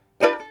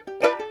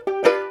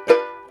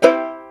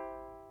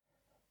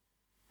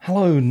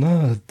Hello,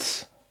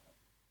 nerds.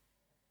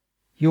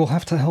 You'll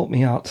have to help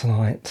me out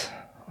tonight.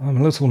 I'm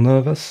a little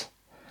nervous.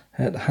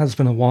 It has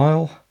been a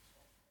while.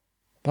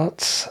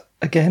 But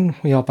again,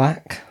 we are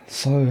back.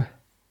 So,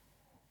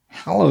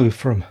 hello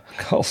from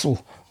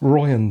Castle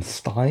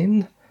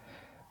Royenstein.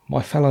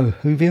 My fellow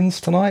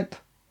Whovians tonight,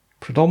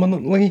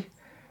 predominantly.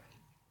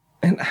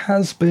 It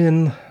has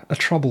been a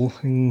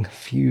troubling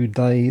few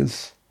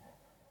days.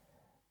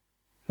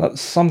 That's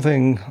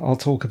something I'll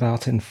talk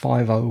about in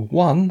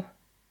 501.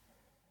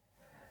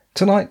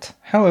 Tonight,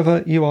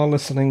 however, you are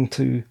listening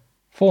to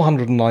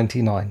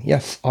 499.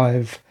 Yes,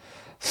 I've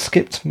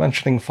skipped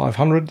mentioning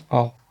 500.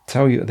 I'll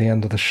tell you at the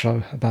end of the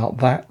show about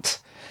that.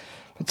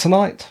 But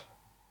tonight,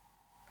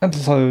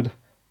 episode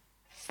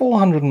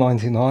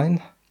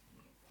 499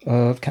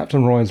 of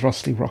Captain Roy's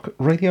Rusty Rocket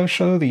Radio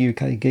Show, the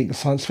UK geek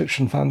science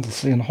fiction,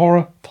 fantasy and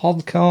horror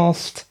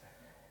podcast,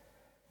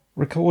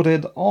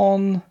 recorded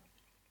on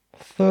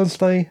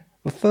Thursday,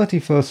 the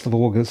 31st of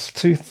August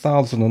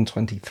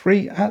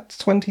 2023 at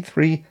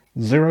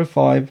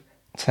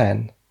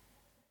 23:05:10.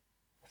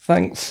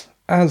 Thanks,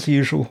 as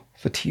usual,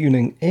 for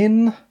tuning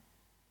in.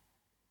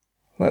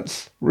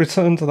 Let's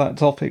return to that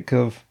topic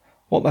of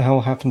what the hell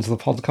happened to the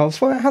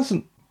podcast. Well, it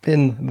hasn't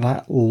been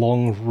that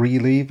long,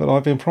 really, but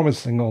I've been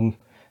promising on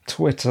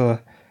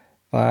Twitter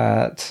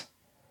that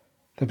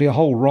there'd be a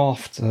whole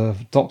raft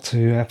of Doctor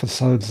Who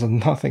episodes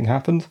and nothing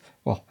happened.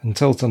 Well,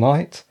 until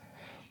tonight.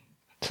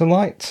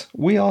 Tonight,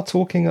 we are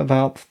talking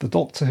about the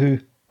Doctor Who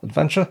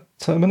adventure,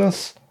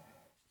 Terminus,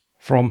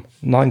 from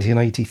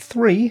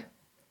 1983.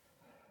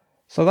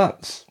 So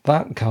that's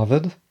that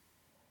covered.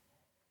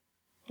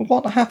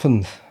 What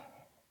happened?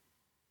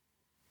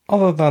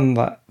 Other than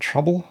that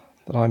trouble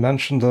that I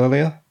mentioned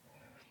earlier,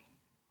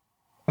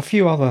 a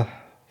few other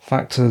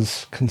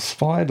factors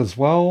conspired as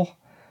well,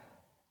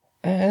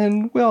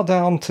 and we are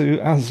down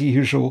to, as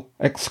usual,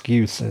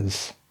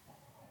 excuses.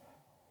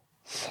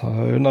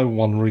 So no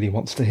one really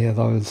wants to hear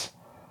those.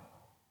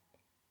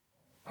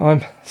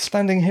 I'm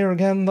standing here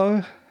again,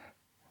 though,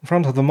 in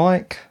front of the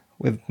mic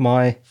with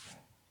my...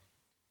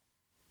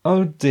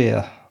 Oh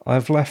dear,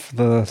 I've left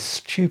the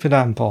stupid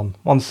amp on.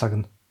 1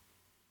 second.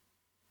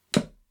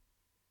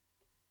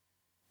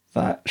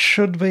 That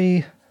should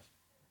be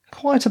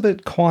quite a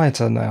bit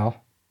quieter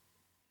now.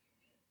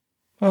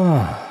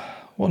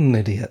 Ah, what an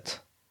idiot.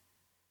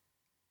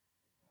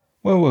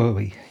 Where were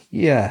we?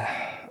 Yeah,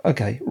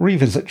 okay,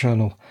 revisit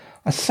journal.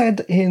 I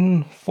said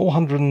in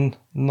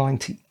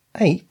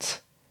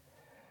 498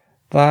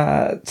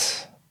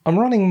 that I'm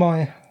running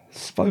my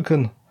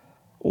spoken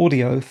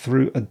audio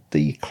through a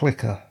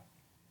declicker.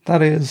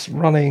 That is,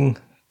 running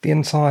the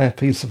entire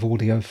piece of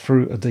audio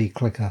through a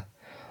declicker.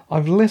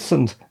 I've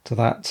listened to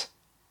that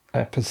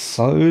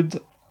episode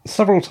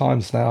several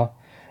times now,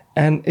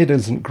 and it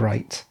isn't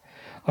great.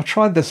 I've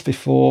tried this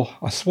before.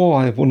 I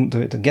swore I wouldn't do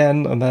it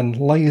again, and then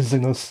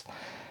laziness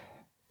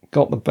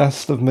got the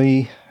best of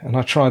me, and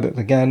I tried it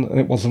again, and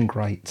it wasn't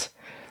great.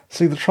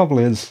 See, the trouble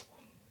is,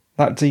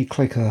 that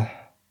declicker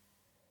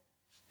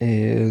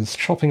is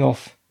chopping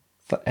off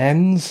the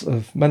ends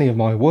of many of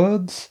my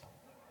words.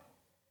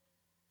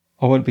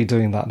 I won't be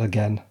doing that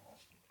again.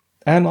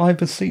 And I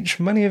beseech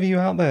many of you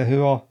out there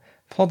who are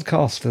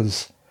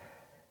podcasters,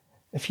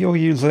 if you're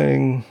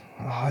using,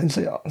 is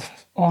it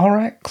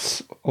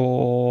RX?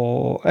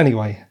 Or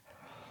anyway,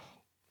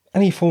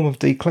 any form of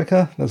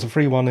declicker, there's a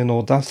free one in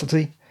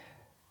Audacity.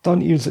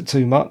 Don't use it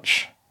too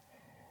much.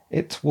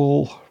 It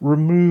will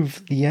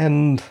remove the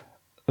end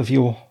of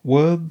your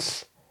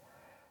words.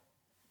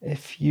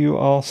 If you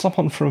are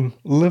someone from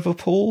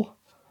Liverpool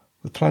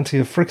with plenty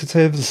of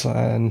fricatives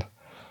and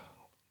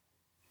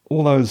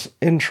all those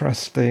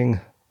interesting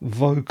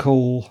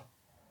vocal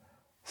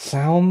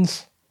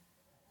sounds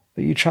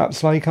that you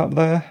chaps make up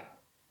there,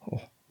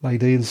 or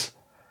ladies,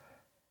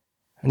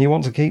 and you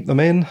want to keep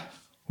them in,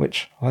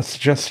 which I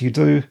suggest you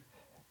do,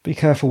 be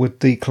careful with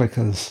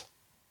declickers.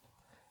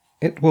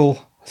 It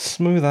will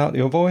smooth out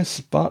your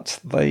voice, but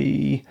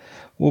they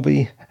will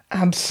be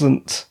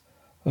absent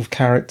of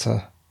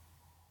character.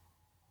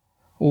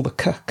 All the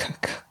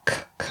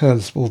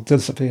k-k-k-k's will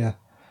disappear.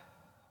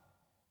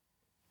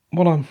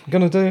 What I'm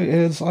going to do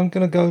is I'm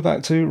going to go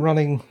back to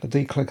running the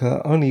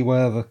declicker only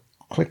where the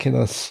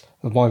clickiness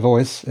of my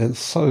voice is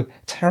so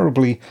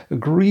terribly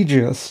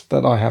egregious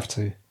that I have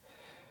to.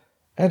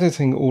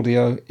 Editing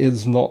audio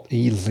is not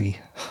easy.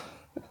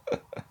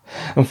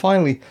 And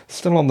finally,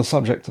 still on the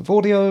subject of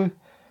audio,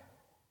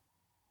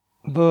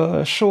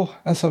 the Shure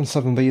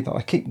SM7B that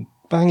I keep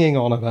banging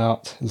on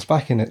about is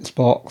back in its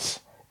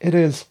box. It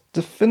is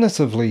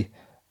definitively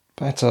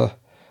better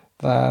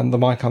than the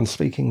mic I'm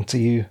speaking to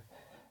you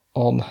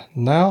on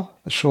now,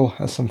 the Shure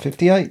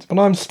SM58, but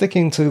I'm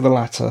sticking to the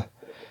latter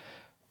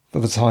for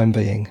the time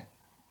being.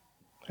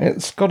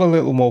 It's got a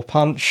little more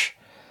punch,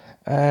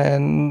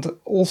 and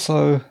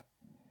also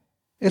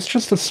it's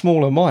just a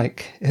smaller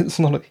mic. It's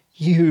not a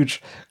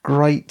huge,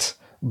 great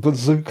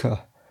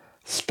bazooka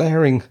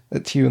staring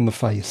at you in the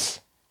face.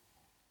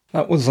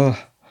 That was a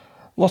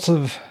lot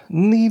of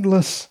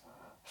needless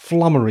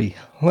flummery.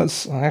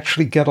 Let's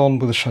actually get on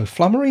with the show.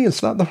 Flummery,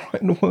 is that the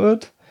right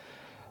word?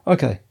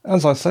 Okay,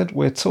 as I said,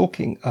 we're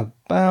talking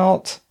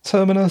about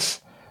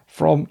Terminus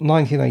from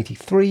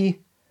 1983.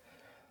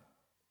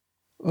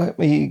 Let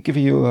me give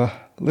you a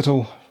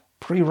little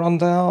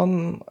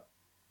pre-rundown.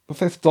 The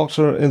Fifth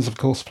Doctor is, of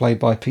course, played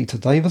by Peter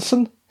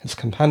Davison. His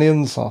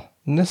companions are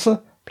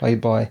Nyssa,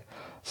 played by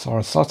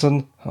Sarah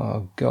Sutton.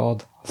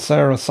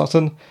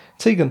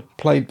 Tegan,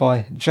 played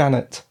by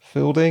Janet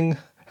Fielding.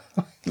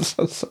 I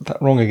said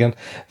that wrong again.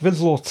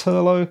 Vizsla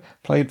Turlough,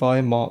 played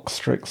by Mark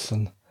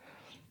Strickson.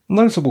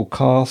 Notable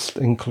cast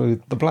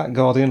include the Black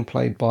Guardian,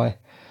 played by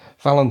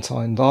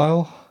Valentine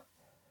Dial.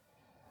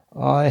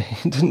 I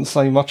didn't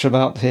say much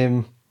about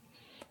him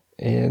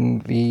in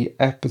the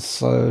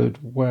episode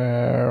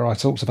where I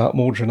talked about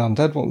Mordred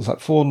Undead. What was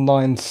that,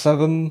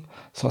 497?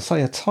 So I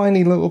say a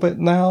tiny little bit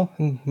now,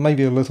 and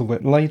maybe a little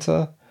bit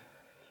later.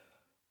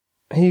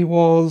 He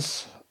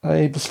was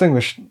a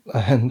distinguished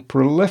and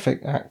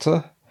prolific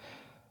actor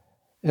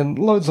in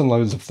loads and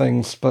loads of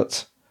things,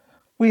 but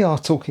we are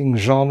talking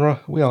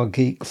genre, we are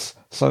geeks,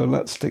 so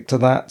let's stick to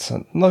that.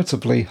 And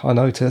notably, I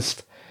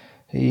noticed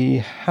he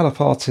had a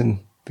part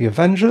in The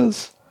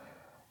Avengers,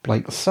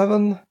 Blake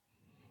 7,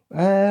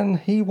 and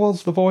he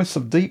was the voice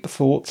of Deep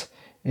Thought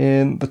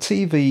in the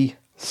TV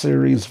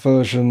series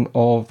version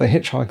of The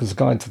Hitchhiker's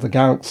Guide to the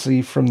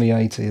Galaxy from the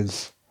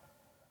 80s.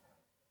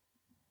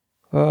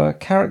 A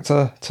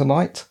character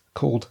tonight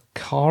called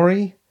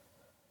Kari,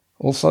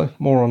 also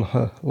more on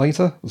her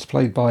later, was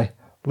played by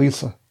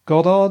Lisa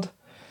Goddard,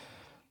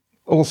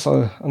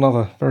 also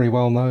another very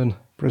well-known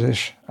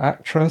British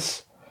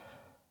actress.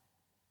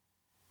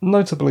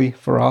 Notably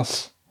for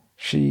us,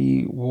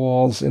 she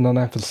was in an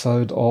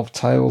episode of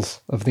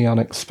Tales of the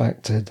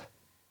Unexpected.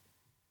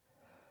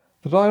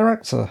 The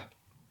director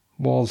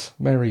was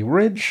Mary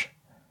Ridge,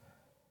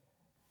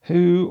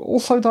 who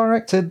also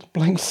directed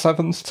Blake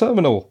 7's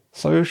Terminal.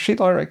 So she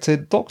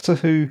directed Doctor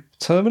Who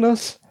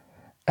Terminus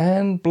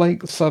and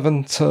Blake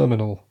 7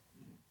 Terminal.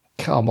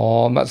 Come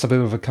on, that's a bit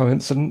of a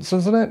coincidence,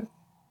 isn't it?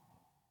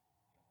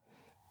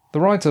 The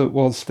writer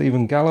was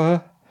Stephen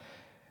Gallagher,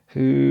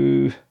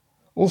 who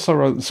also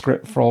wrote the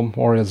script from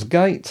Warrior's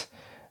Gate,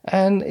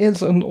 and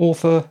is an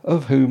author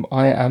of whom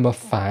I am a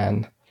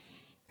fan.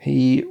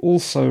 He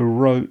also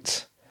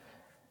wrote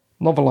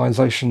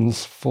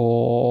novelizations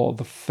for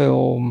the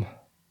film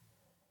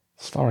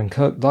starring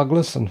Kirk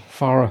Douglas and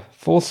Farrah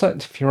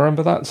Fawcett, if you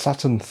remember that,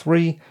 Saturn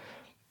III,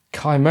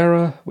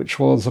 Chimera, which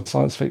was a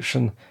science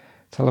fiction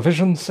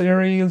television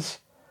series,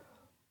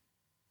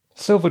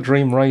 Silver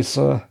Dream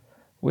Racer,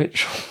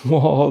 which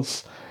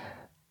was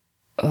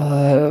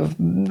a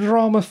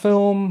drama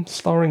film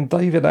starring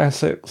David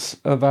Essex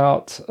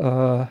about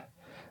a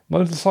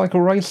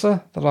motorcycle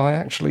racer that I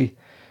actually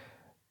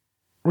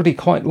really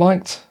quite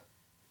liked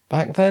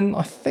back then.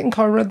 I think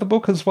I read the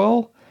book as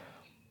well.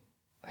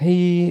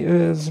 He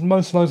is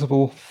most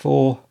notable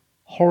for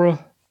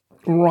horror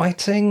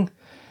writing,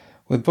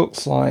 with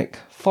books like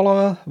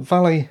Follower,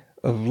 Valley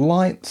of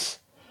Lights.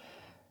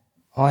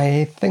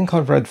 I think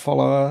I've read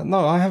Follower.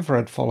 No, I have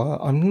read Follower.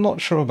 I'm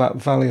not sure about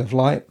Valley of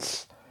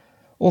Lights.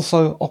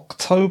 Also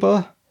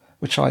October,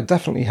 which I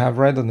definitely have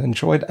read and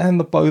enjoyed, and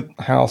The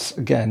Boathouse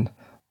again,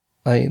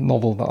 a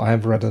novel that I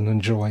have read and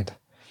enjoyed.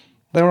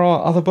 There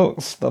are other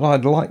books that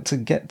I'd like to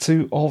get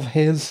to of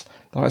his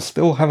that I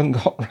still haven't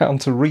got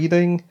round to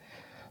reading.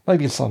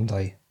 Maybe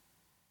someday.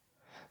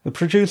 The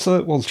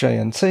producer was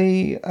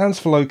JNT. As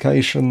for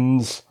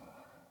locations,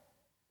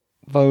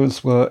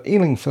 those were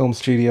Ealing Film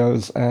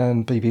Studios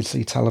and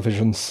BBC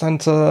Television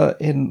Centre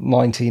in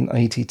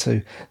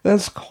 1982.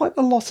 There's quite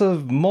a lot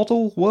of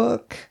model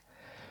work,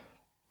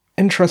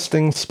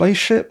 interesting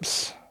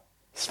spaceships,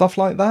 stuff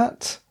like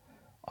that.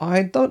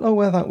 I don't know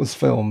where that was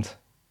filmed.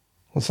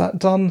 Was that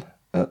done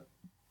at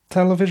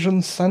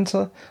Television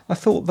Centre? I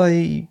thought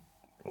they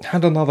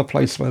had another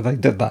place where they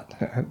did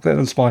that.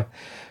 There's my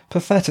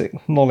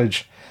pathetic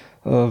knowledge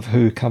of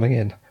Who coming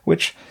in,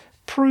 which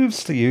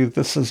proves to you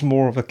this is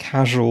more of a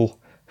casual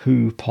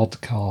Who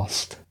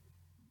podcast.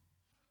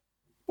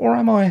 Or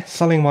am I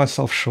selling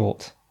myself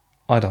short?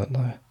 I don't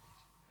know.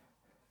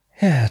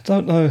 Yeah,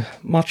 don't know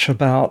much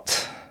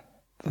about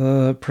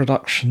the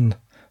production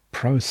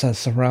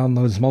process around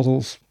those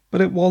models,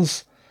 but it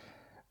was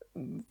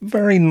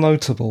very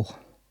notable.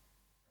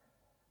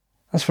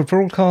 As for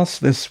broadcast,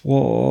 this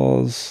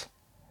was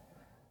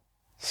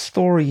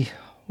story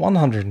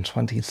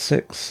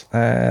 126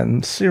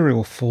 and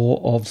serial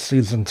 4 of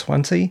season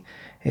 20.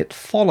 It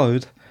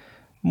followed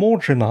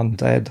Mordred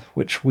Undead,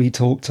 which we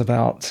talked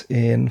about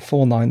in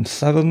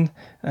 497,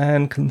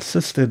 and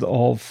consisted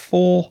of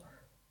 4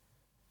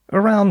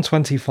 around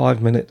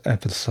 25-minute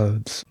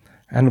episodes,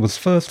 and was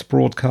first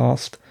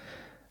broadcast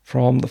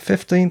from the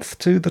 15th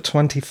to the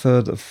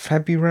 23rd of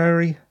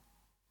February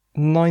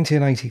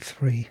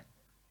 1983.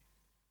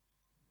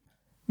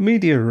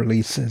 Media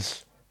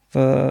releases.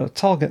 The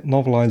target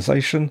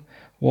novelisation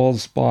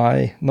was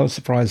by, no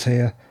surprise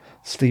here,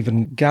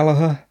 Stephen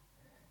Gallagher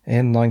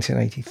in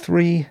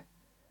 1983.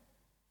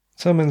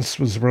 Terminus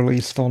was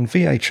released on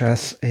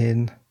VHS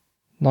in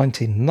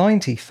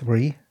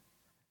 1993,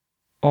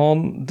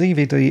 on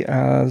DVD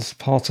as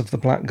part of the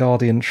Black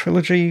Guardian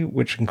trilogy,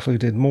 which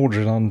included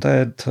Mordred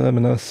Undead,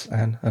 Terminus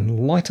and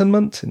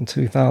Enlightenment in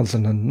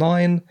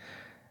 2009,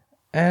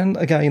 and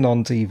again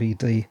on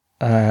DVD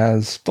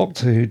as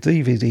Doctor Who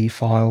DVD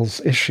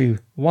Files issue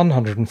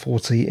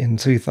 140 in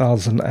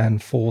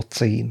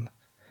 2014.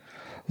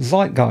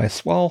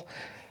 Zeitgeist, well,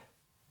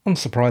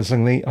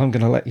 unsurprisingly, I'm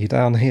going to let you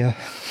down here.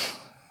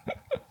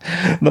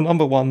 The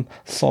number one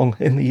song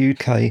in the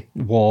UK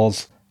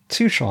was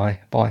Too Shy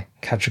by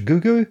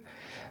Kajagoogoo,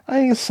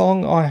 a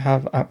song I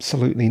have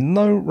absolutely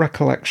no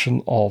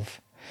recollection of.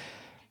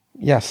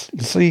 Yes,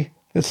 you see,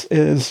 this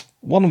is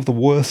one of the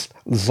worst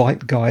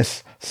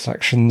Zeitgeist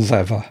sections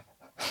ever.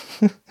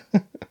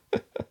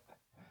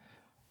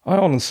 I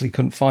honestly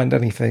couldn't find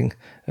anything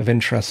of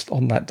interest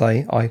on that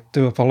day. I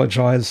do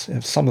apologise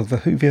if some of the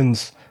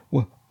Whovians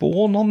were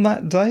born on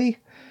that day.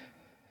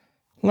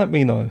 Let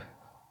me know.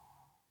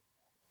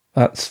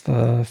 That's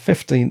the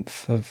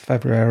 15th of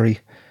February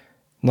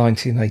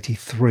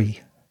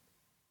 1983.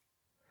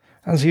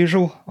 As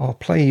usual, I'll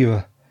play you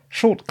a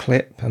short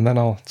clip and then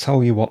I'll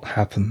tell you what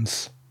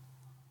happens.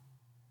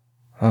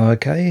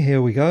 Okay,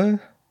 here we go.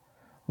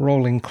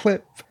 Rolling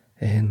clip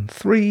in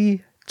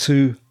 3,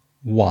 2,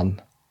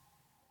 1.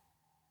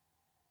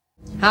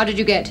 How did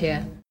you get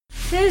here?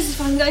 Feels as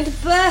if I'm going to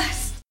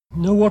burst.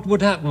 Know what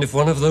would happen if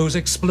one of those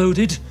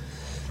exploded?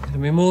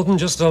 It'd be more than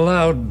just a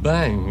loud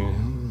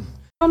bang.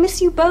 I'll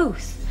miss you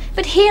both.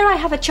 But here I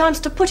have a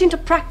chance to put into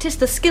practice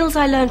the skills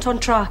I learnt on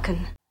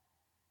Traken.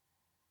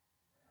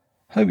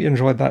 Hope you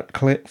enjoyed that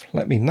clip.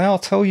 Let me now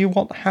tell you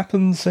what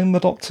happens in the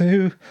Doctor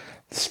Who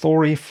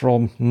story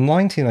from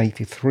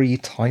 1983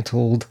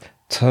 titled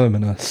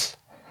Terminus.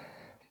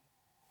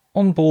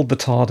 On board the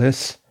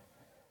TARDIS,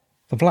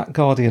 the Black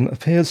Guardian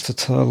appears to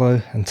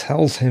Turlough and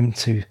tells him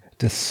to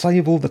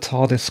disable the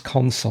TARDIS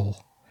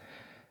console.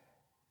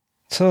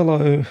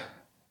 Turlough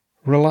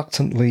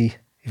reluctantly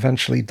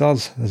eventually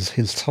does as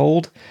he's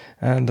told,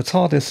 and the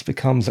TARDIS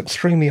becomes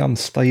extremely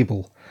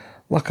unstable.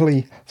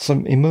 Luckily,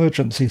 some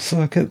emergency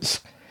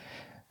circuits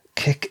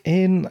kick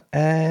in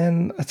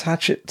and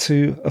attach it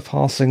to a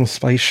passing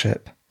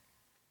spaceship.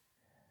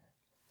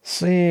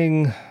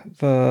 Seeing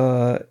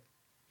the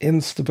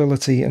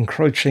instability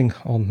encroaching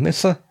on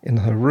Nyssa in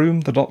her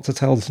room, the Doctor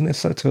tells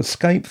Nyssa to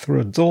escape through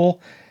a door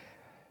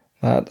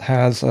that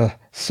has a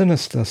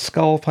sinister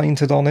skull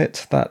painted on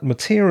it that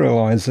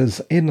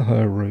materialises in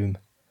her room.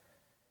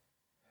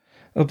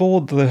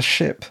 Aboard the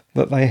ship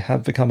that they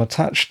have become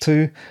attached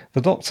to,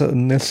 the Doctor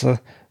and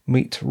Nyssa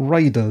meet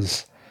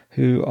raiders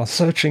who are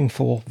searching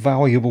for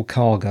valuable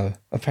cargo,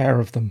 a pair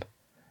of them.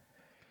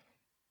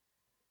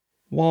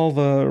 While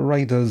the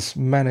raiders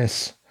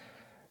menace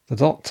the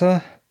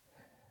Doctor,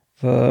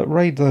 the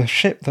raider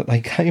ship that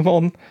they came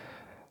on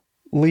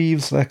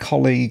leaves their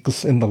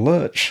colleagues in the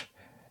lurch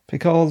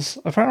because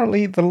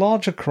apparently the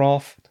larger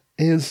craft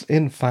is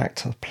in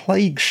fact a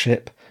plague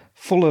ship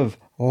full of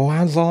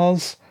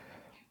Lazars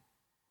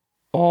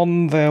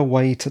on their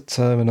way to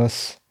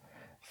Terminus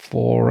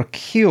for a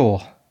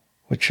cure,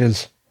 which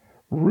is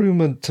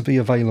rumoured to be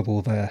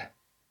available there.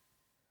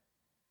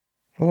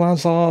 The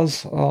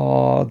Lazars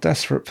are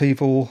desperate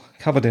people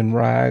covered in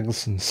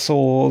rags and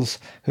sores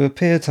who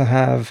appear to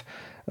have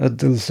a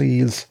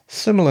disease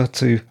similar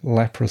to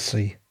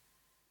leprosy.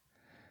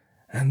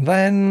 And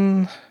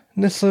then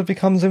Nyssa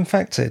becomes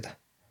infected.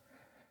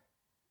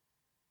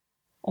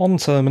 On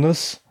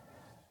Terminus,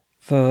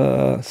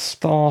 the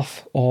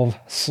staff of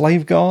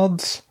slave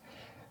guards,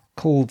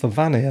 called the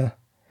Vanir,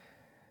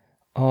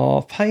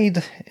 are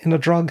paid in a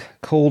drug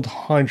called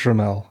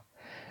hydromel.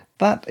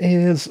 That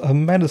is a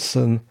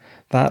medicine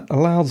that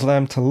allows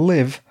them to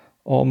live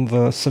on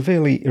the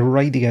severely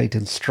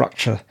irradiated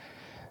structure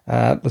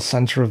at the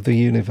centre of the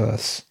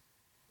universe,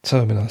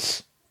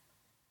 Terminus.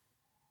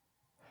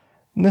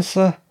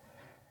 Nyssa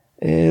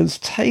is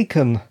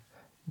taken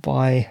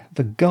by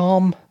the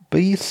Garm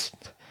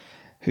beast,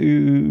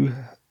 who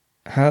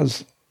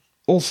has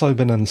also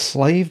been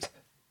enslaved,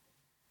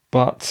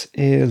 but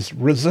is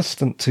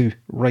resistant to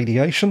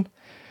radiation,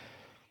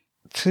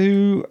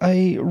 to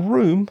a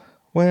room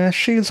where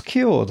she is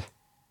cured.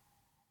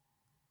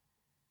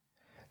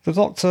 The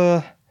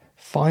Doctor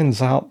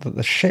finds out that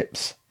the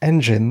ship's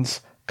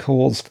engines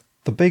caused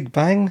the Big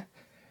Bang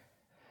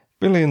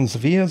billions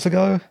of years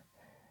ago,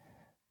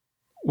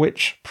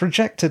 which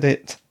projected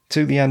it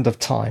to the end of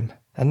time.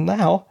 And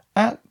now,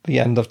 at the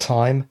end of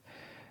time,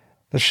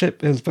 the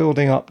ship is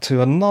building up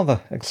to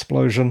another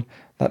explosion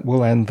that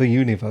will end the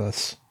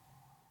universe.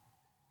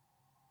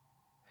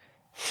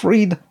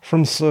 Freed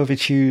from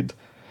servitude,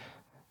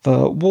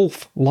 the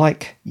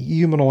wolf-like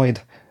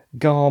humanoid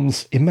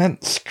Garm's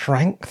immense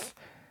strength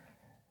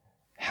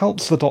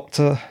helps the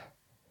Doctor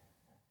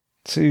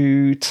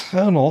to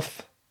turn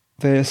off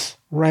this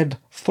red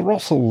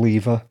throttle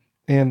lever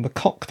in the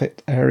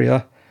cockpit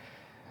area,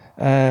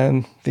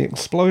 and the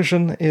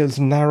explosion is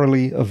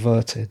narrowly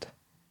averted.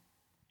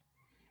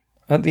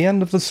 At the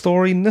end of the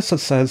story, Nyssa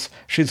says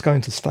she's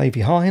going to stay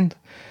behind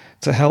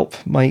to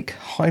help make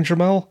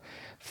hydromel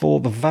for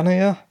the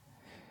Vanir,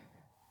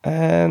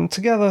 and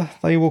together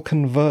they will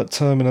convert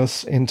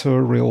Terminus into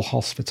a real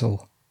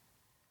hospital.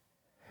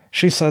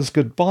 She says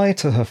goodbye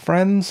to her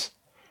friends,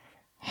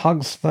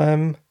 hugs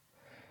them,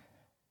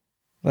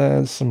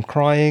 there's some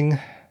crying,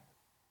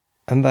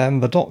 and then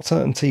the Doctor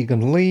and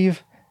Tegan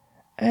leave,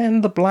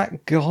 and the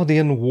Black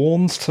Guardian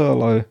warns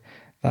Turlough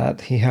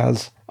that he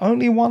has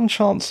only one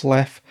chance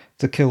left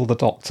to kill the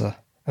Doctor,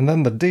 and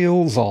then the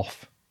deal's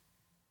off.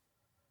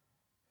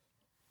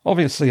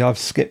 Obviously, I've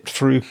skipped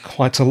through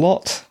quite a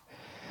lot.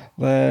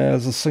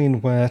 There's a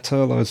scene where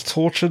Turlough's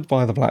tortured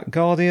by the Black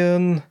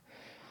Guardian.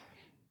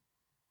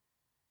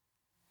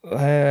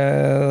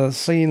 There's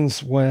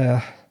scenes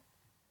where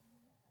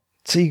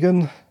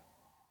Tegan,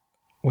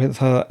 with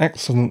her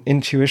excellent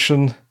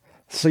intuition,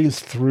 sees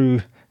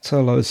through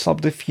Turlough's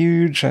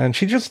subterfuge, and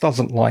she just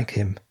doesn't like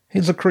him.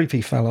 He's a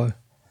creepy fellow.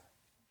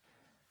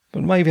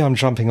 But maybe I'm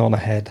jumping on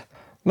ahead.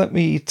 Let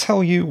me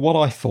tell you what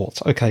I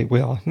thought. Okay, we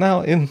are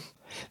now in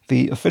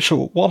the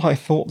official what I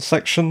thought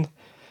section.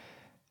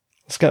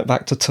 Let's get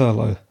back to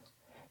Turlough.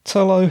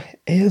 Turlough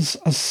is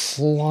a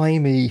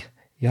slimy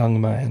young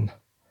man.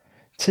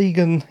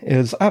 Tegan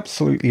is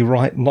absolutely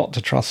right not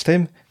to trust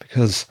him,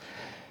 because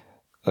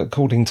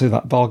according to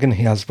that bargain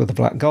he has with the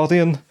Black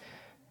Guardian,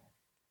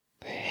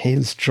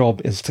 his job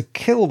is to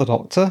kill the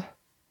Doctor,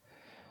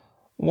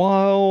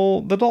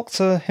 while the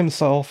Doctor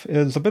himself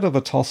is a bit of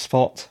a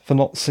tosspot for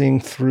not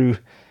seeing through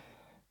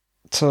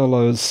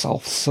Turlough's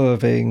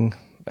self-serving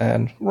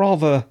and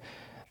rather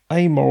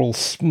amoral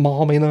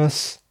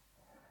smarminess.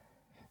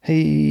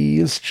 He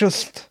is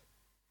just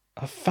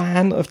a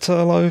fan of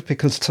Turlough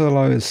because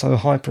Turlough is so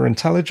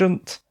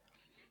hyper-intelligent.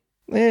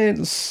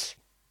 It's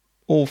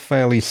all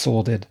fairly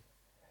sordid.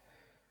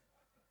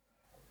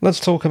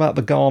 Let's talk about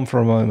the Garm for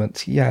a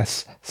moment.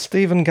 Yes,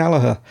 Stephen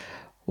Gallagher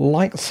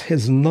likes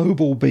his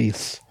noble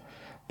beasts,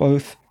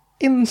 both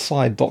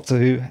inside Doctor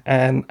Who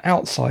and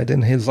outside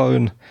in his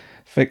own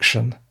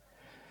fiction.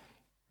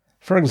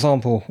 For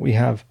example, we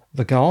have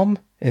the Garm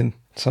in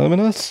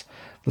Terminus,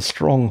 the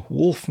strong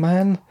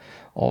wolfman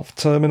of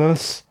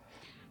Terminus,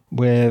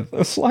 with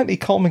a slightly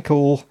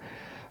comical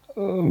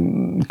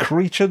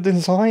creature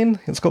design.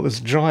 It's got this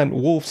giant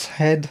wolf's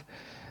head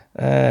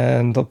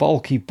and a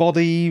bulky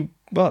body,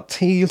 but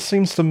he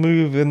seems to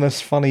move in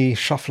this funny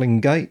shuffling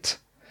gait.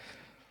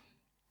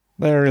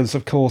 There is,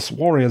 of course,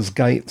 Warrior's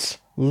Gate's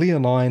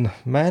leonine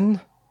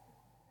men.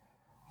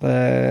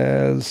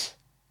 There's,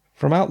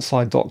 from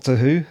outside Doctor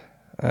Who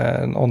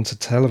and onto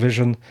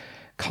television,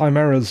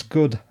 Chimera's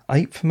good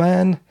ape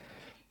man.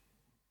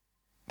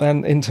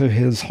 Then into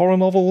his horror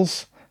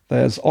novels,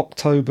 there's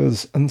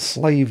October's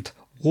enslaved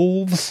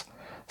wolves,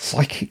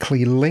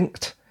 psychically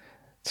linked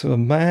to a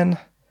man.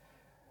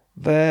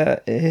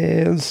 There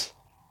is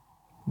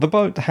the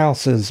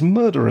Boathouse's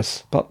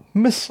murderous but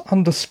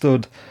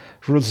misunderstood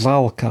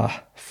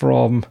Rusalka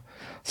from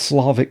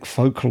Slavic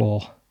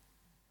folklore,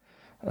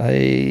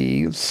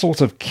 a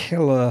sort of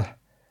killer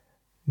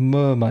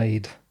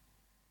mermaid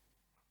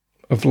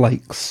of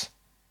lakes.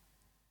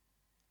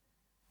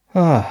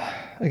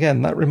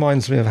 Again, that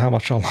reminds me of how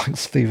much I like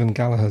Stephen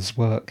Gallagher's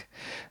work.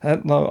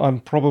 No,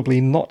 I'm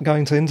probably not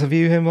going to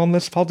interview him on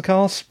this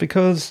podcast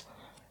because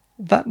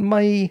that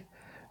may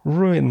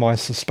ruin my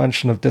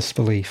suspension of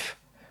disbelief.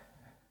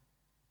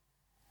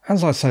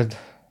 As I said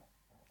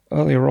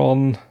earlier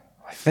on,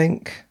 I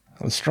think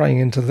I was straying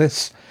into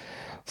this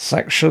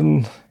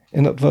section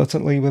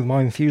inadvertently with my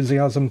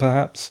enthusiasm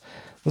perhaps.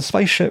 The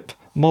spaceship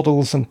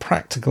models and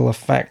practical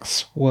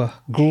effects were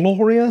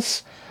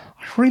glorious.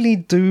 I really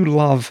do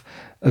love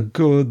a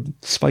good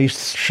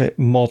spaceship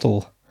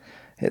model.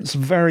 It's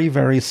very,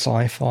 very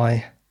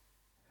sci-fi.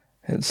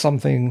 It's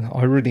something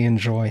I really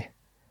enjoy.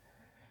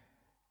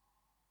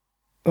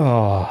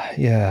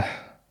 Yeah.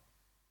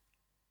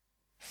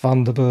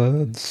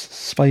 Thunderbirds,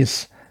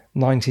 Space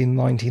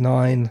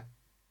 1999.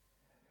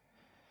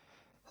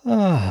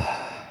 I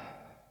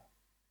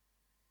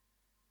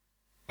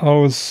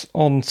was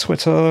on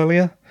Twitter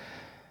earlier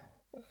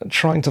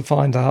trying to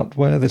find out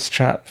where this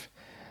chap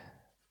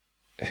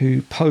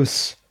who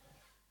posts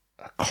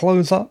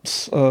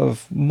close-ups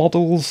of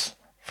models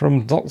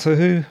from Doctor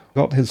Who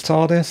got his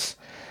TARDIS.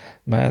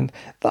 Man,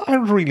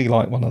 I'd really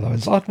like one of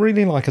those. I'd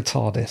really like a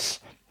TARDIS.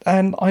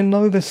 And I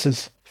know this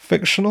is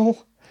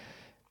fictional,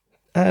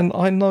 and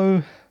I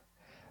know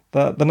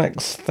that the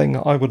next thing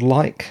I would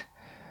like,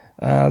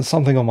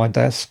 something on my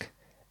desk,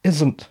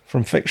 isn't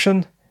from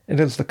fiction. It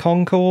is the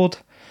Concorde.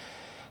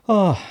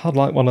 I'd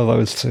like one of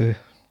those too.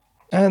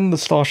 And the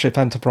Starship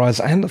Enterprise,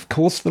 and of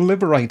course the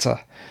Liberator.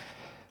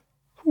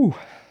 Whew.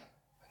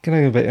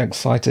 Getting a bit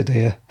excited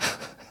here.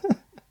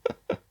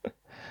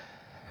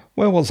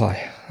 Where was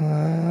I?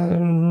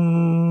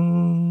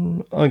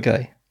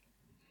 Okay.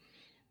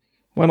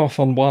 Went off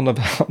on one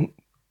about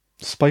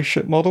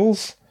spaceship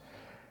models.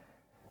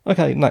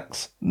 Okay,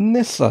 next.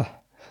 Nyssa.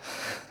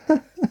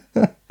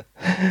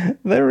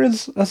 There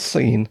is a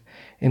scene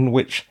in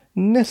which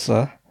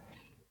Nyssa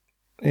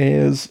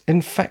is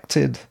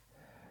infected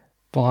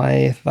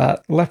by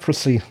that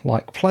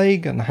leprosy-like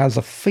plague and has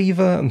a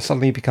fever and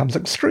suddenly becomes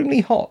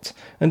extremely hot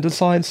and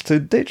decides to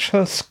ditch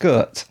her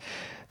skirt.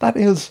 That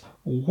is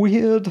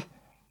weird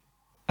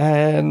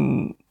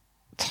and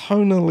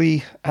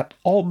tonally at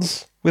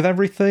odds with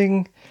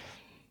everything.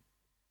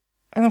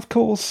 And of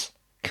course,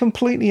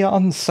 completely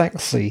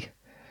unsexy,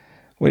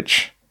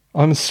 which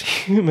I'm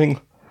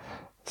assuming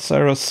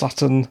Sarah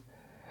Sutton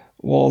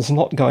was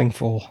not going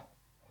for,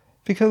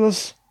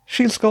 because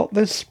she's got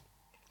this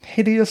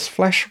hideous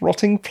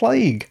flesh-rotting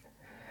plague.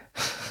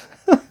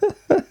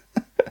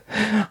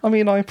 I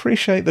mean, I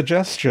appreciate the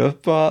gesture,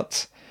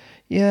 but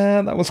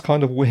yeah, that was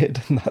kind of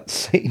weird in that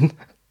scene.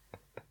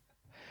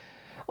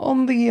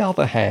 On the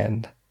other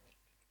hand,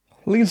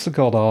 Lisa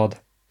Goddard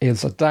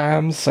is a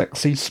damn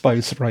sexy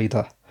space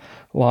raider,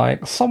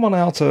 like someone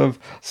out of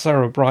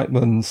Sarah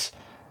Brightman's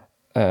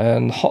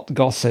and Hot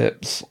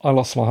Gossips, I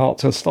Lost My Heart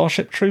to a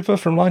Starship Trooper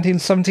from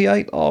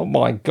 1978. Oh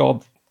my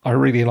god, I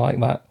really like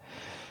that.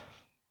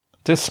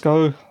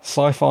 Disco,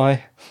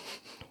 sci-fi,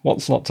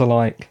 what's not to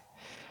like?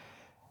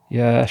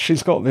 Yeah,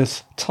 she's got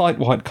this tight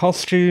white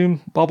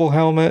costume, bubble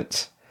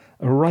helmet,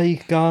 a ray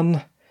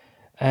gun,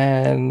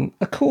 and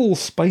a cool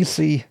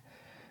spacey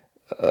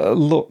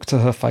look to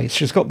her face.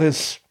 She's got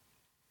this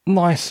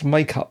nice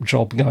makeup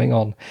job going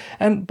on.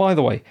 And by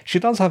the way, she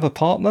does have a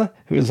partner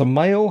who is a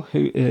male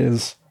who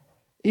is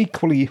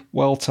equally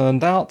well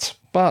turned out,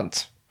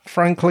 but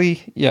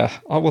frankly, yeah,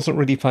 I wasn't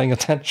really paying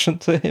attention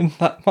to him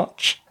that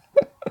much.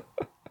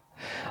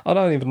 I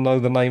don't even know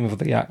the name of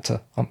the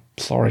actor. I'm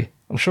sorry.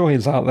 I'm sure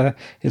he's out there.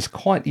 He's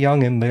quite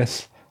young in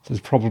this, so he's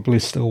probably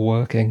still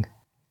working.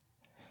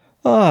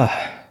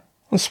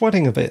 I'm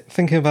sweating a bit,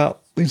 thinking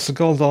about Lisa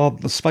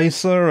Goddard, the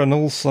spacer, and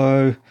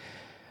also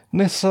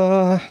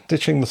Nyssa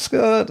ditching the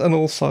skirt, and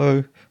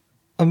also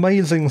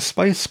amazing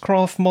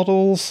spacecraft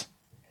models.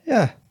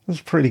 Yeah, it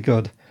was pretty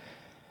good.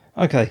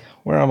 Okay,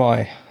 where am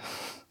I?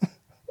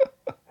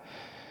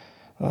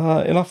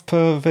 Enough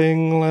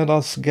perving, let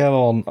us get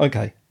on.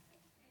 Okay.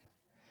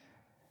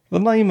 The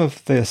name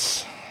of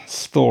this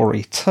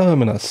story,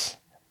 Terminus,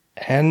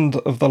 end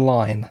of the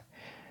line.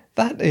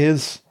 That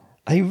is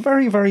a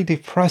very, very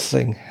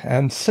depressing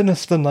and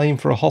sinister name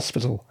for a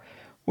hospital,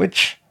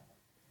 which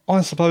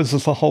I suppose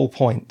is the whole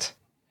point.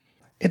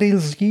 It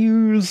is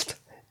used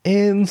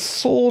in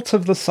sort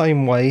of the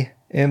same way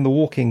in The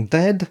Walking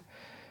Dead,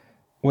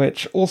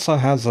 which also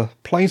has a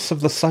place of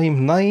the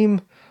same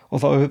name,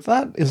 although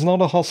that is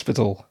not a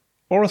hospital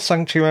or a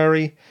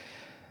sanctuary.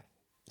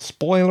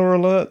 Spoiler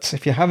alert,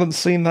 if you haven't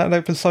seen that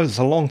episode, it's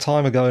a long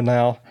time ago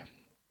now.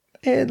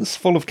 It's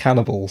full of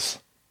cannibals.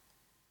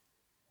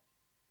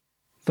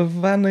 The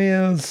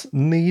Vanir's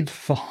need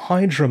for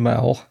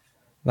hydromel,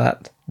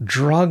 that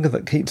drug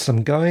that keeps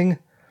them going,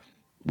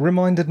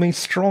 reminded me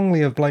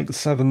strongly of Blake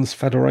Seven's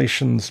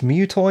Federation's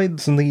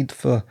mutoids' need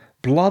for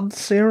blood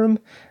serum,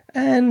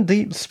 and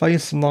Deep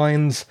Space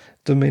Nine's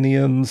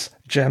Dominion's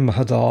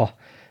Jem'Hadar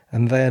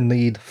and their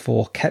need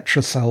for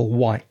Ketracel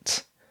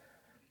White.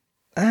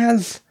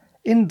 As,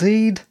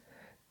 indeed,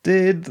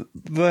 did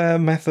their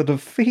method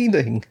of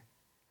feeding.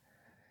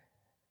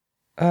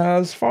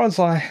 As far as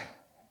I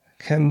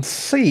can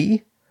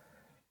see,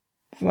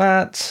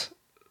 that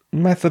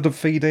method of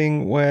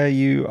feeding where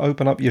you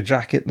open up your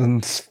jacket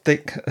and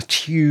stick a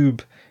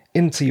tube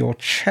into your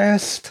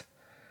chest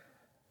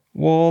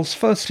was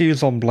first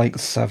used on Blake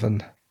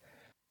 7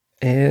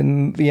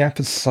 in the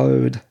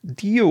episode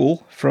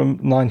Duel from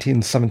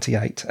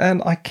 1978,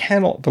 and I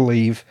cannot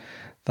believe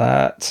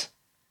that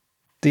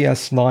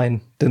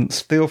DS9 didn't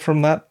steal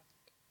from that,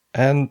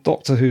 and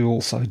Doctor Who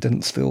also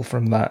didn't steal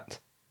from that.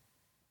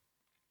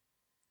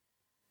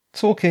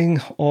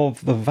 Talking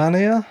of the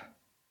Vanir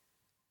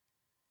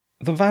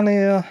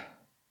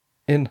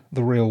in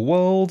the real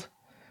world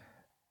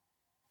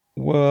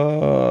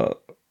were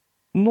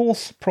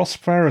Norse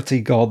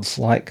prosperity gods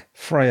like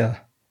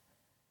Freya.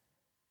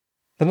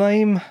 The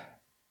name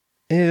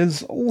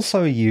is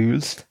also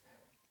used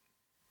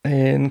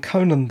in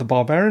Conan the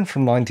Barbarian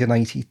from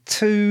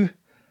 1982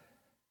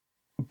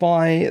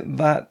 by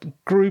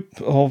that group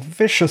of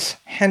vicious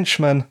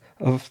henchmen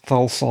of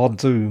Thulsar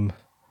Doom,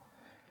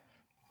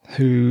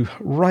 who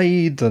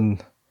raid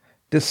and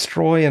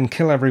destroy and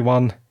kill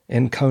everyone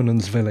in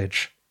Conan's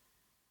village.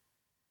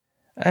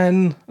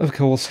 And, of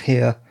course,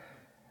 here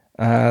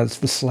as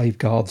the slave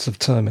guards of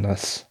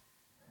Terminus.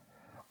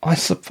 I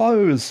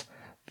suppose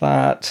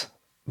that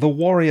the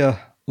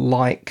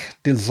warrior-like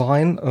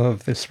design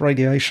of this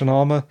radiation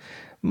armour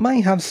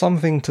may have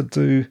something to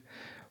do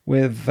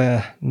with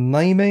their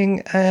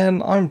naming,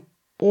 and I'm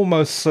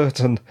almost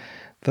certain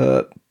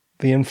that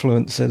the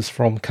influence is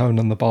from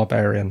Conan the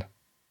Barbarian.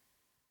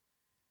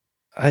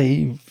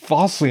 A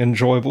vastly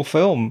enjoyable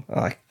film.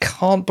 I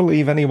can't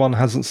believe anyone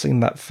hasn't seen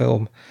that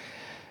film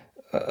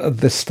at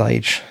this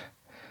stage.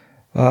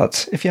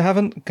 But if you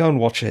haven't, go and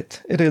watch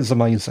it. It is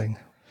amazing.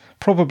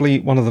 Probably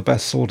one of the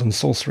best sword and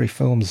sorcery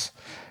films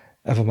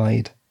ever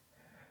made.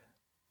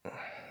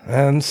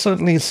 And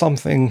certainly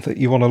something that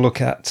you want to look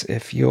at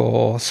if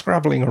you're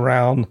scrabbling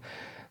around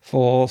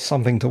for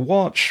something to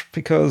watch,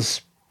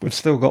 because we've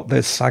still got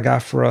this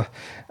SAG-AFTRA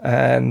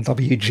and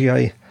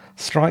WGA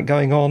strike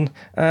going on,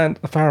 and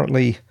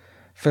apparently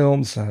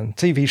films and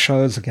TV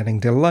shows are getting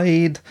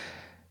delayed.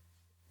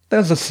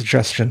 There's a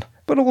suggestion,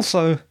 but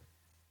also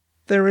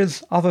there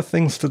is other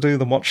things to do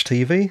than watch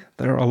TV.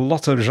 There are a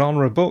lot of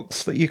genre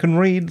books that you can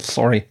read.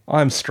 Sorry,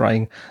 I'm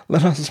straying.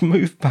 Let us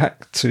move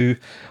back to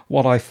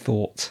what I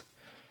thought.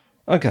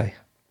 Okay.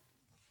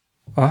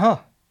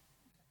 Aha.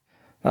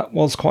 That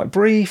was quite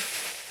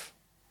brief.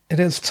 It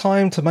is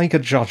time to make a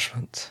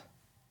judgment.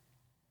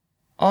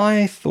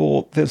 I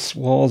thought this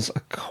was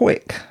a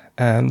quick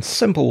and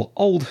simple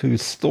Old Who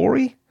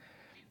story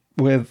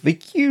with the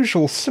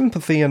usual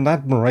sympathy and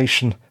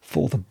admiration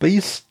for the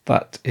beast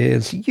that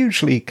is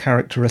usually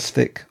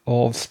characteristic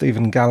of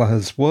Stephen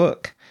Gallagher's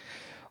work,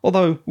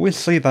 although we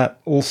see that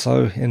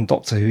also in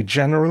Doctor Who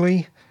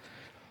generally.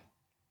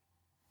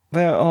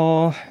 There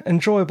are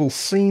enjoyable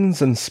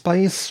scenes in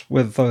space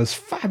with those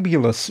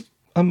fabulous,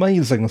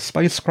 amazing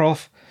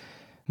spacecraft,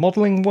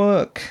 modelling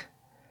work,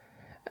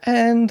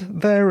 and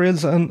there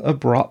is an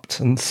abrupt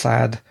and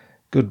sad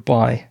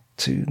goodbye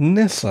to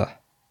Nyssa.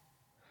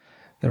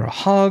 There are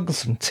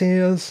hugs and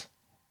tears,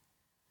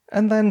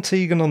 and then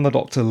Tegan and the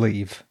Doctor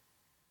leave.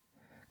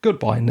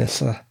 Goodbye,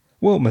 Nyssa.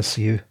 We'll miss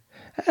you.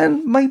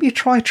 And maybe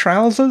try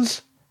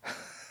trousers?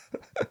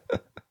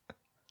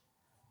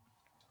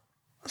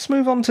 Let's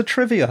move on to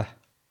trivia.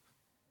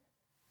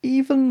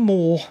 Even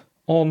more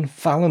on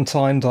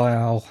Valentine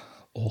Dial,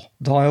 or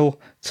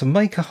Dial, to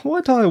make a...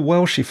 Why do I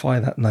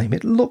Welshify that name?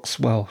 It looks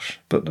Welsh,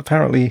 but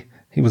apparently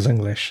he was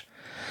English.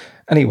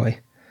 Anyway,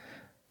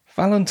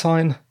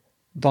 Valentine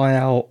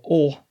Dial,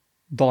 or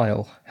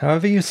Dial,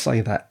 however you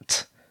say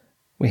that.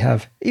 We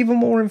have even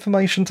more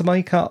information to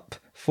make up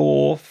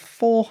for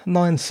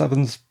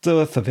 497's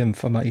dearth of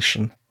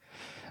information.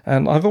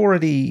 And I've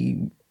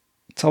already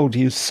told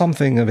you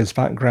something of his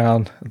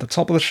background at the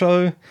top of the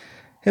show.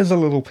 Here's a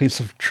little piece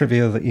of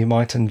trivia that you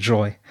might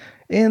enjoy.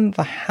 In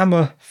the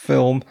Hammer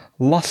film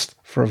Lust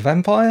for a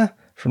Vampire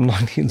from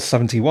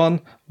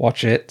 1971,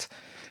 watch it.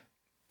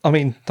 I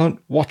mean,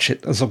 don't watch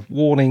it as a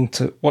warning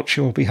to watch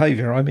your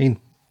behaviour. I mean,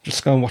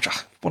 just go and watch.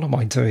 What am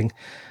I doing?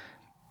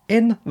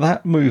 In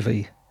that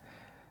movie,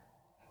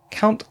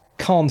 Count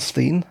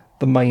Karnstein,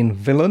 the main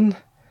villain,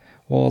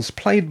 was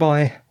played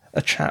by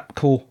a chap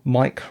called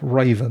Mike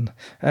Raven.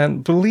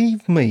 And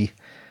believe me,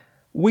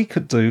 we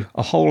could do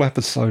a whole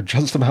episode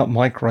just about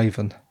Mike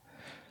Raven.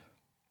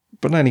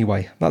 But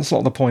anyway, that's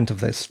not the point of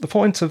this. The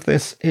point of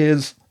this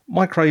is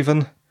Mike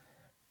Raven,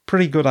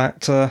 pretty good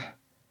actor,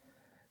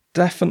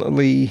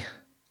 definitely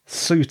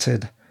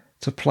suited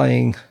to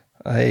playing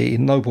a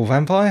noble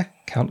vampire.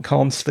 Count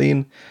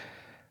Karnstein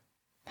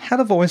had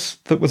a voice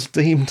that was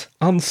deemed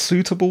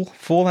unsuitable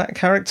for that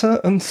character,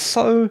 and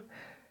so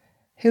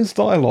his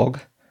dialogue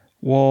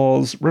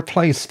was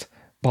replaced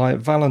by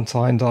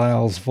Valentine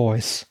Dial's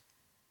voice.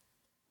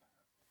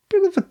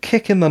 Bit of a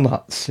kick in the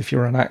nuts if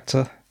you're an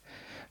actor.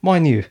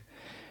 Mind you,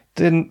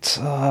 didn't...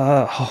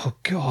 oh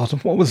god,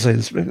 what was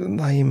his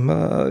name?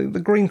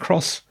 The Green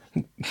Cross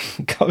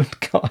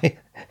coat guy.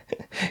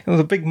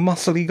 The big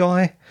muscly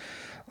guy.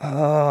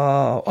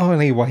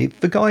 Anyway,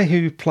 the guy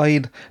who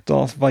played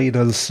Darth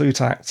Vader's suit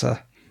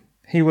actor,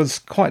 he was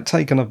quite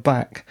taken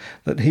aback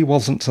that he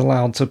wasn't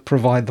allowed to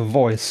provide the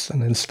voice,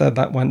 and instead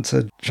that went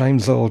to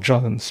James Earl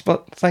Jones,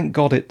 but thank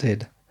God it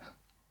did.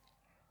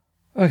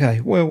 Okay,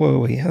 where were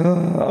we?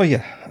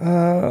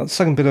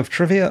 Second bit of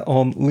trivia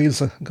on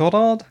Lisa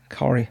Goddard,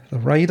 Kari the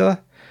Raider.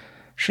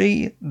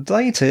 She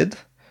dated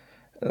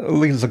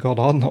Lisa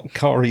Goddard, not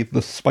Kari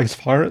the Space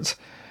Pirate,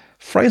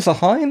 Fraser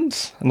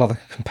Hines, another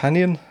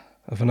companion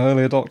of an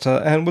earlier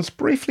Doctor, and was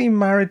briefly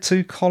married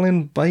to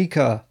Colin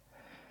Baker,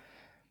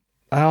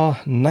 our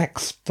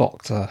next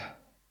Doctor.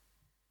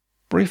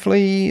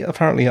 Briefly,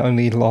 apparently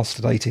only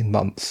lasted 18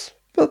 months,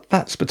 but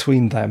that's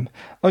between them.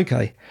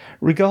 Okay,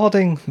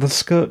 regarding the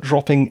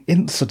skirt-dropping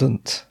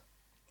incident,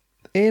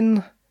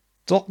 in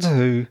Doctor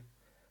Who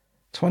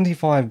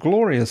 25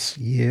 Glorious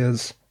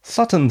Years,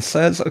 Sutton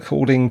says,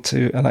 according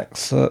to an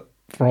excerpt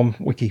from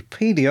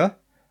Wikipedia,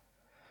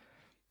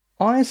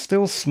 I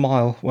still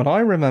smile when I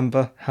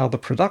remember how the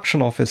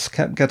production office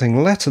kept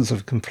getting letters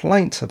of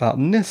complaint about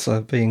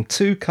Nyssa being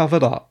too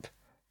covered up.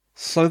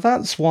 So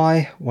that's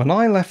why, when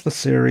I left the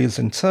series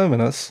in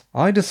Terminus,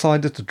 I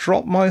decided to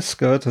drop my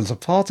skirt as a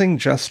parting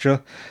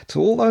gesture to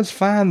all those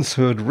fans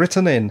who had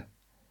written in.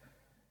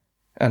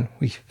 And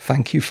we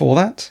thank you for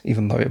that,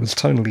 even though it was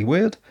tonally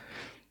weird.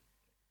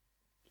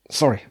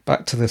 Sorry,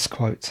 back to this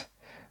quote.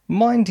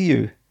 Mind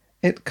you,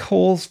 it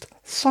caused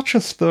such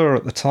a stir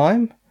at the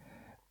time,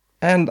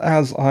 and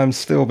as I'm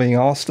still being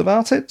asked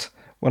about it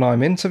when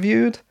I'm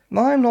interviewed,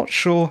 I'm not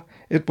sure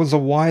it was a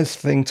wise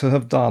thing to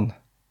have done.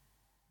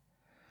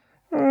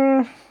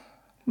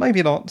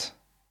 Maybe not.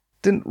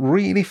 Didn't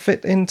really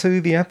fit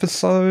into the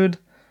episode,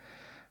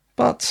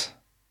 but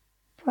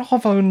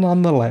bravo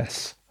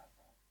nonetheless.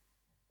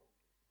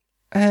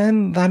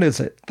 And that is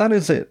it. That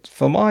is it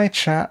for my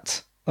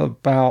chat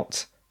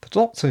about the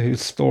Doctor Who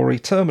story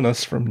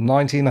Terminus from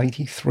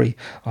 1983.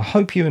 I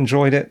hope you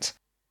enjoyed it.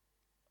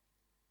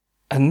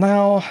 And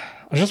now,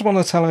 I just want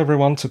to tell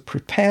everyone to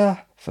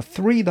prepare for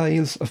 3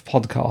 days of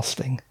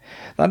podcasting.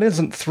 That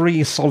isn't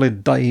 3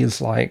 solid days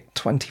like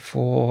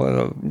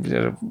 24,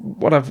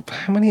 whatever,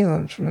 how many,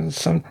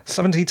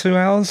 72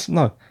 hours?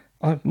 No,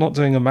 I'm not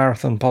doing a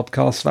marathon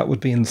podcast, that would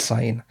be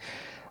insane.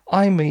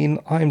 I mean,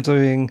 I'm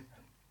doing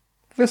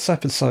this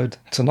episode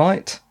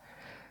tonight,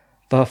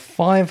 the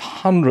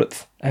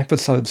 500th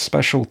episode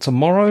special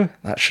tomorrow,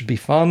 that should be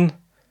fun.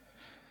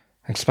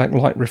 Expect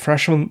light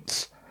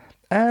refreshments.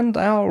 And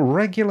our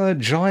regular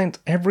giant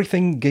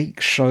Everything Geek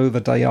show the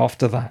day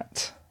after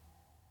that.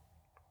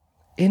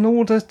 In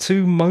order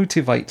to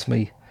motivate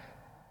me,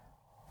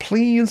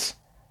 please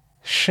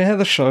share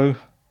the show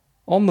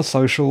on the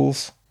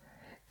socials.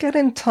 Get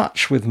in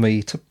touch with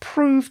me to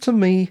prove to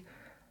me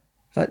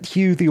that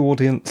you, the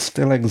audience,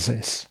 still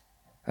exists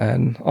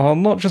and are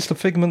not just a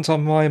figment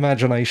of my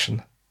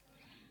imagination.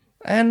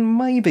 And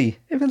maybe,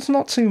 if it's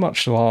not too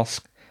much to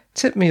ask,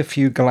 tip me a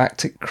few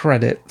galactic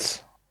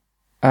credits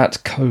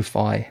at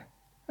Ko-Fi.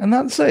 And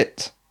that's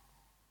it.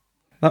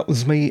 That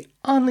was me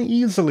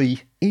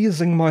uneasily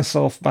easing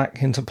myself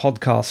back into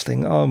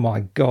podcasting. Oh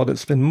my god,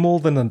 it's been more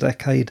than a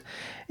decade.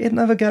 It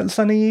never gets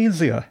any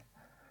easier.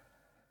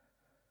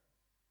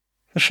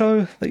 The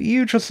show that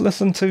you just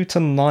listened to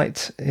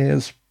tonight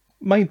is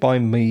made by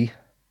me.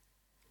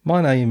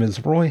 My name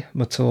is Roy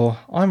Matur.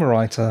 I'm a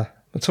writer.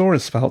 Matur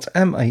is spelled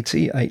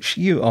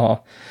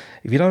M-A-T-H-U-R.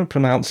 If you don't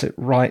pronounce it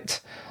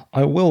right,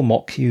 I will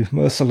mock you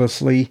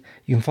mercilessly.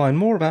 You can find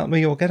more about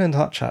me or get in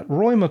touch at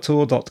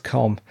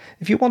roymatur.com.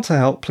 If you want to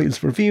help,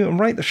 please review and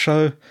rate the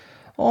show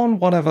on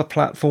whatever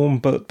platform,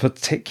 but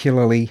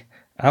particularly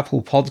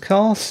Apple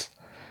Podcasts.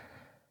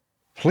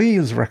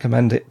 Please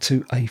recommend it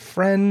to a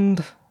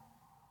friend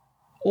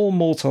or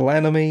mortal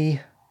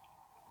enemy.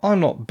 I'm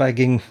not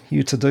begging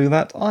you to do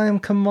that, I am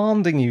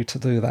commanding you to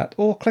do that,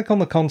 or click on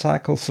the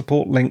contact or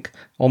support link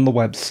on the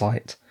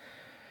website.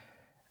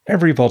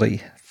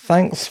 Everybody,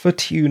 thanks for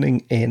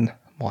tuning in,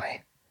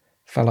 my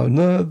fellow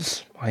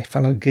nerds, my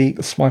fellow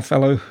geeks, my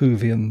fellow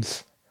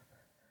Whovians.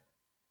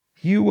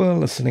 You were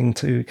listening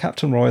to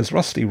Captain Roy's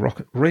Rusty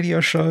Rocket Radio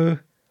Show,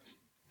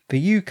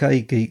 the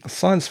UK Geek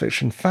Science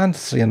Fiction,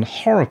 Fantasy and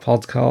Horror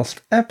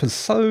Podcast,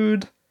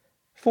 episode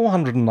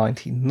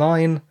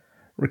 499,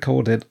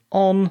 recorded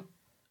on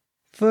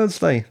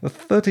Thursday, the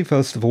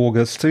 31st of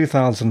August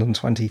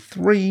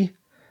 2023,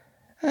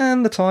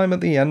 and the time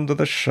at the end of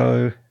the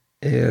show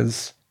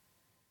is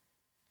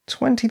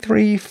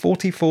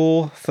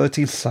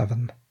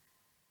 23:44:37.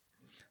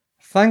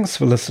 Thanks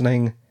for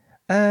listening,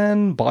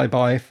 and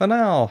bye-bye for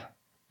now.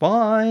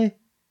 Bye!